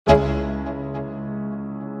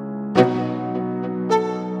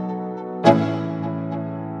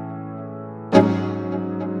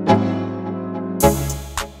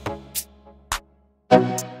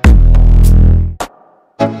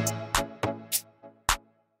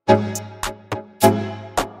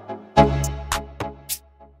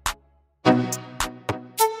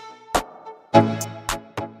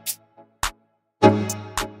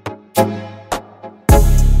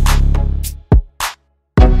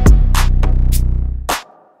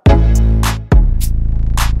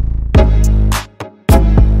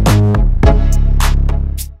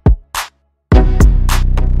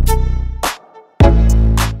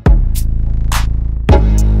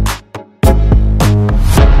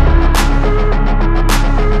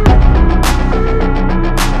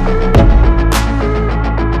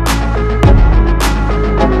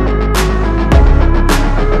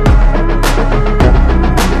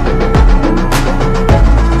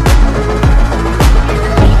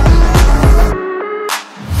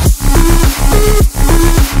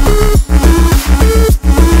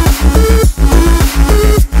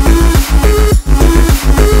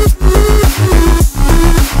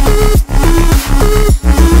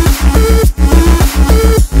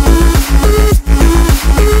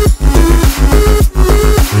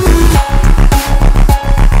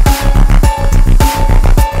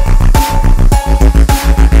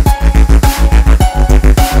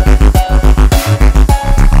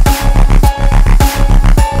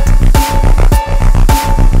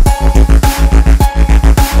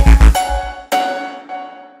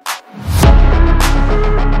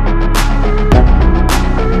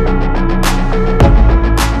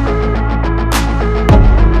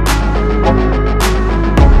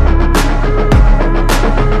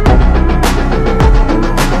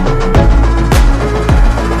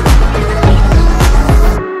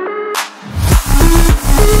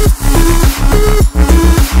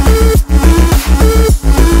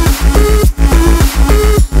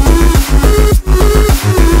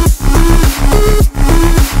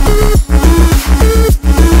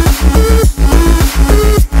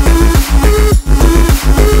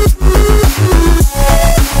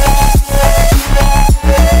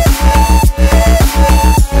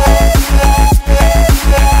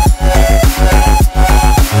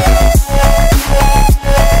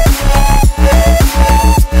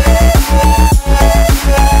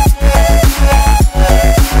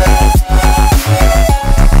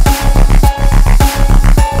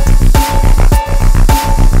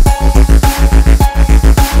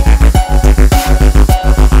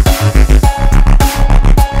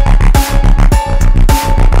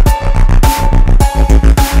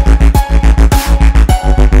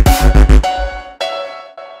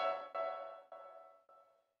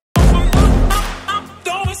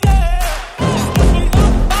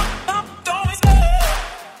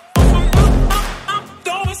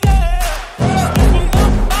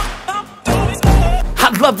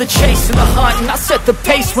Love the chase and the hunt, and I set the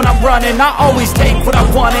pace when I'm running. I always take what I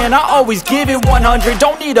want and I always give it 100.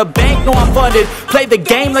 Don't need a bank, no I'm funded. Play the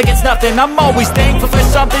game like it's nothing. I'm always thankful for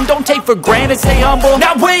something. Don't take for granted, stay humble.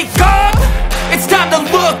 Now wake up! It's time to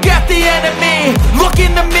look at the enemy. Look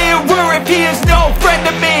in the mirror if he is no friend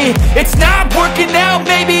to me. It's not working out,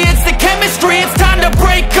 maybe it's the chemistry. It's time to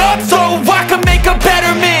break up so I can make a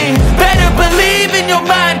better me. Better believe in your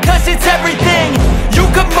mind, cause it's everything. You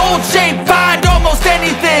can mold, shape, find almost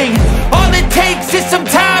anything. All it takes is some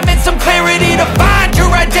time and some clarity to find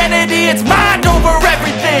your identity. It's mind over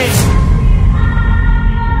everything.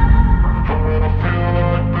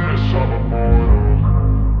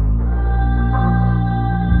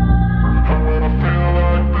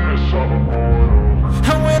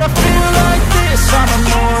 And when I feel like this, I'm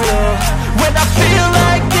immortal. When I feel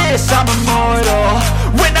like this, I'm immortal.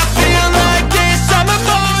 When I feel like this, I'm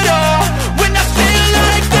immortal. When I feel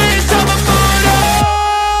like this, I'm immortal.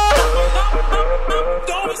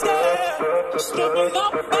 Don't be scared. Just look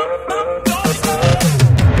up. Don't be scared.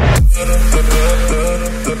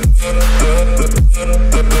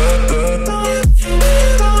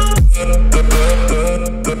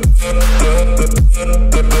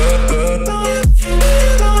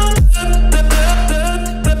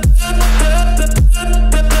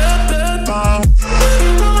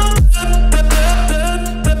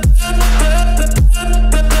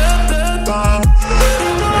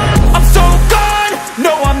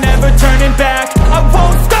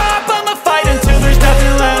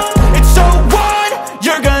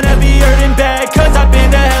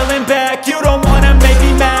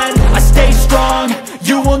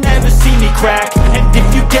 And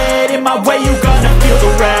if you get in my way, you gonna feel the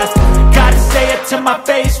wrath. Gotta say it to my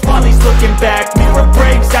face while he's looking back. Mirror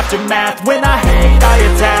breaks after math. When I hate, I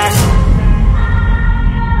attack.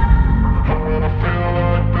 When I feel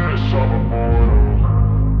like this, I'm immortal.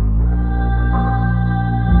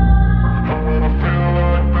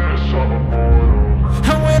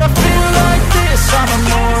 And when I feel like this, I'm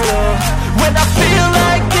immortal.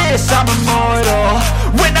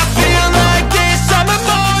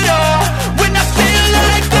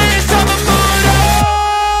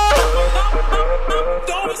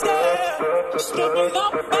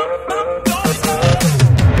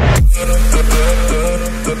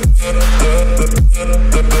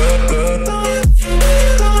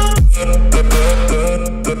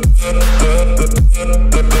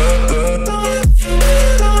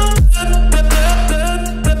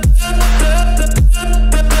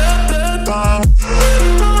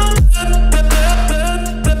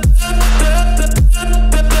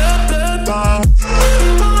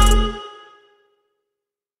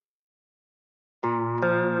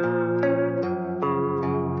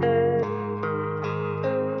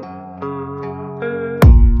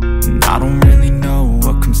 I don't really know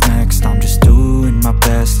what comes next. I'm just doing my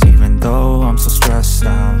best, even though I'm so stressed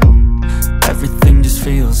out. Everything just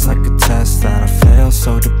feels like a test that I fail,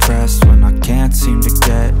 so depressed when I can't seem to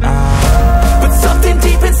get out. But something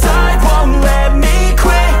deep inside won't let me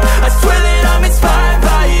quit. I swear that I'm inspired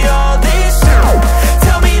by all this shit.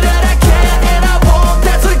 Tell me that I can and I won't.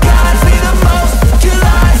 That's what guides me the most. Your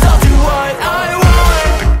lies, I'll do what I want.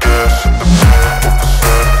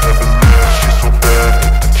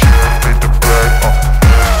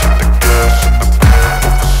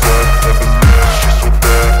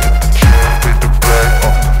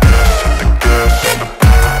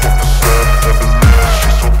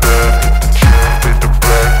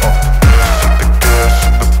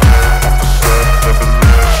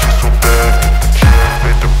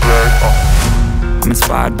 I'm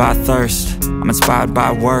inspired by thirst, I'm inspired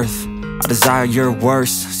by worth. I desire your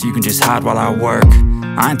worst, so you can just hide while I work.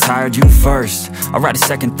 I ain't tired, you first. I'll write a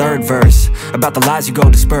second, third verse about the lies you go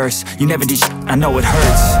disperse. You never did shit, I know it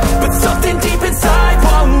hurts. But something deep inside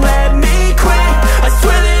won't let me quit. I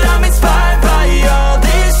swear that I'm inspired by all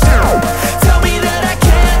this shit. Tell me that I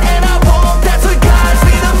can and I won't. That's what guides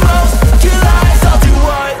me the most. Your lies, I'll do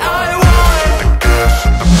what I want.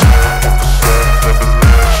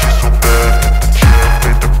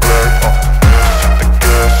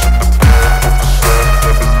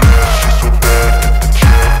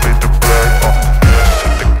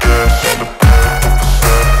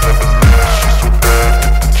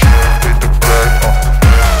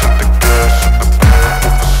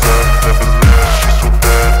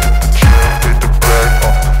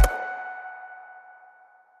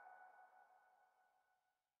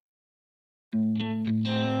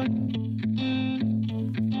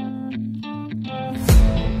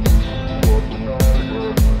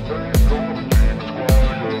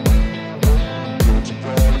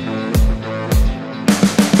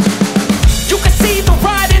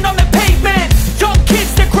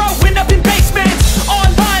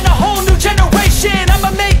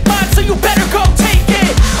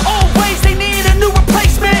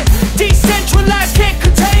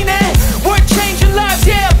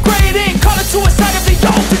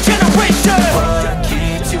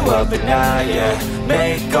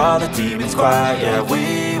 Make all the demons quiet, yeah.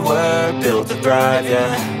 We were built to thrive,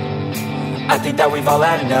 yeah. I think that we've all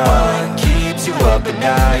had enough. What keeps you up at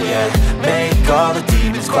night, yeah. Make all the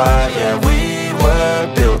demons quiet, yeah. We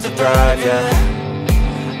were built to thrive, yeah.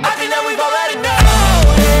 I think that we've all had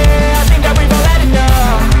enough, yeah. I think that we've all had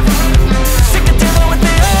enough. Sick of dealing with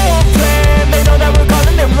the old plan. They know that we're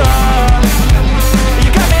calling it wrong.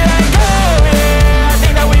 You got me like, oh yeah. I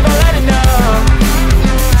think that we've all had enough.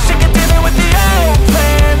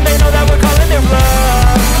 They know that we're calling it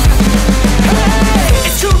wrong. Hey,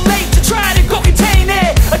 it's too late to try to go contain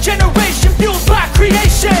it. A generation fueled by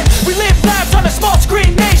creation. We live lives on a small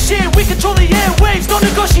screen nation. We control the airwaves, no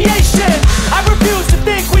negotiation. I refuse to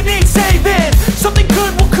think we need saving. Something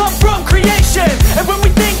good will come from creation. And when we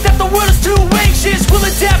think that the world is too anxious, we'll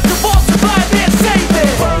adapt, evolve, survive and save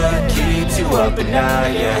it. What keeps you up at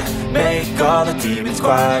night, yeah. Make all the demons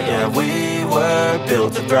quiet, yeah. We were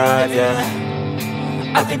built to thrive, yeah.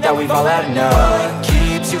 I think that we've all had enough. What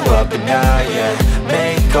keeps you up at night, yeah.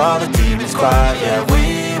 Make all the demons quiet, yeah.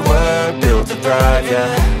 We were built to thrive,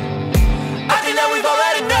 yeah. I think that we've all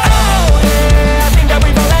had enough, yeah. I think that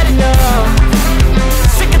we've all had enough.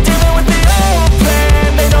 Sick of dealing with the old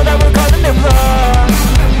plan. They know that we're calling it wrong.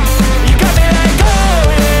 You got me like,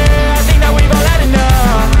 oh yeah. I think that we've all had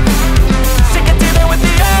enough. Sick of dealing with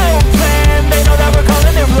the old plan. They know that we're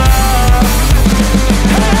calling it wrong.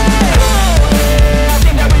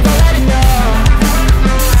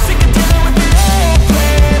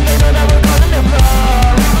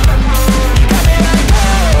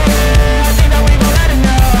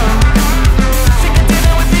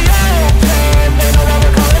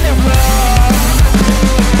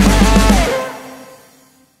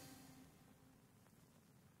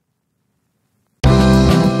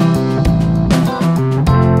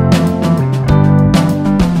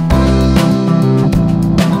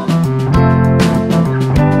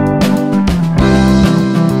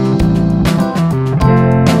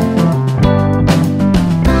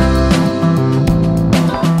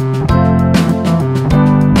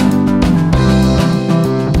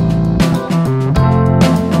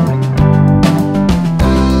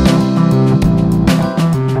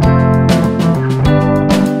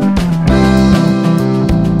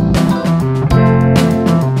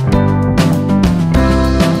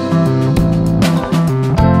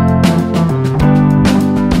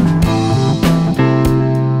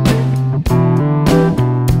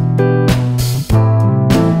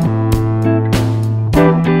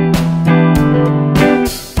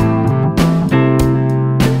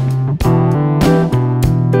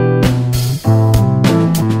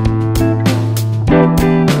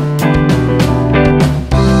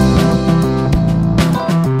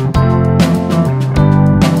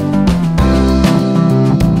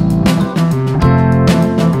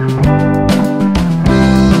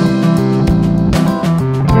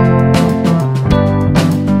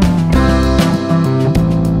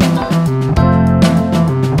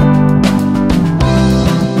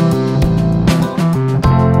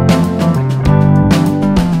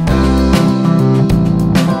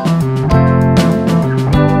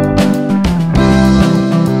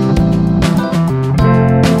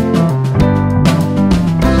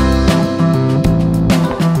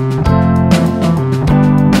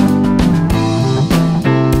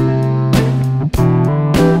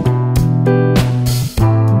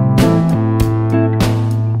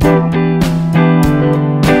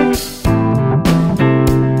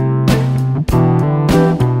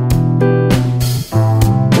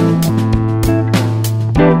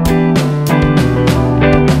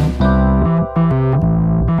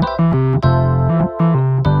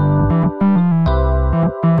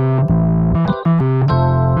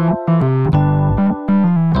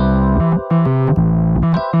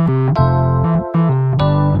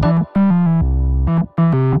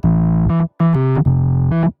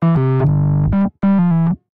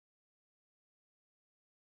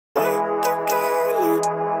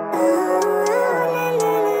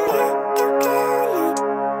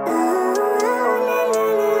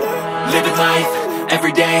 Living life,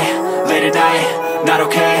 everyday, late at night, not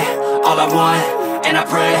okay. All I want, and I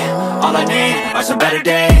pray, all I need are some better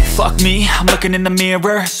days. Fuck me, I'm looking in the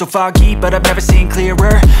mirror, so foggy, but I've never seen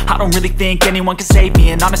clearer. I don't really think anyone can save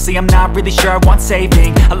me, and honestly I'm not really sure I want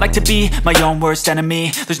saving. I like to be my own worst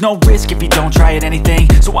enemy. There's no risk if you don't try at anything,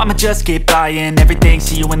 so I'ma just keep buying everything.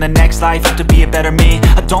 See you in the next life, have to be a better me.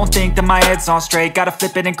 I don't think that my head's on straight, gotta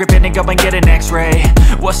flip it and grip it and go and get an x-ray.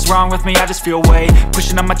 What's wrong with me? I just feel weight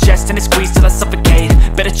pushing on my chest and it squeezes till I suffocate.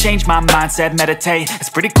 Better change my mindset, meditate. It's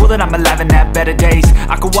pretty cool that I'm alive and have better days.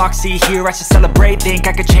 I could walk, see, hear, I should celebrate. Think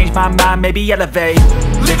I could change my mind, maybe elevate.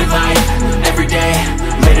 Living life, everyday,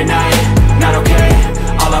 late at night, not okay.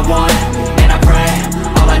 All I want, and I pray,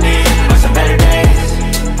 all I need are some better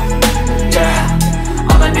days.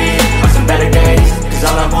 Yeah, all I need are some better days. Cause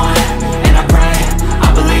all I want, and I pray,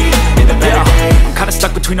 I believe in the better days. I'm kinda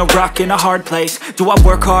stuck between a rock and a hard place. Do I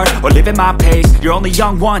work hard or live at my pace? You're only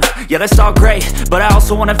young once, yeah that's all great, but I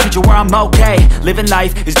also want a future where I'm okay. Living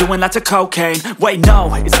life is doing lots of cocaine. Wait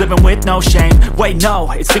no, it's living with no shame. Wait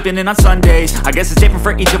no, it's sleeping in on Sundays. I guess it's different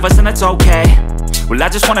for each of us and that's okay. Well I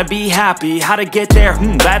just wanna be happy, how to get there?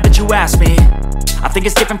 Glad that you asked me. I think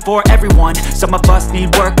it's different for everyone. Some of us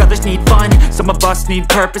need work, others need fun. Some of us need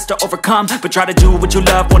purpose to overcome. But try to do what you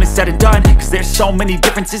love when it's said and done, cause there's so many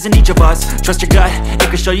differences in each of us. Trust your gut, it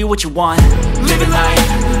can show you what you want. Living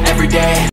life, everyday.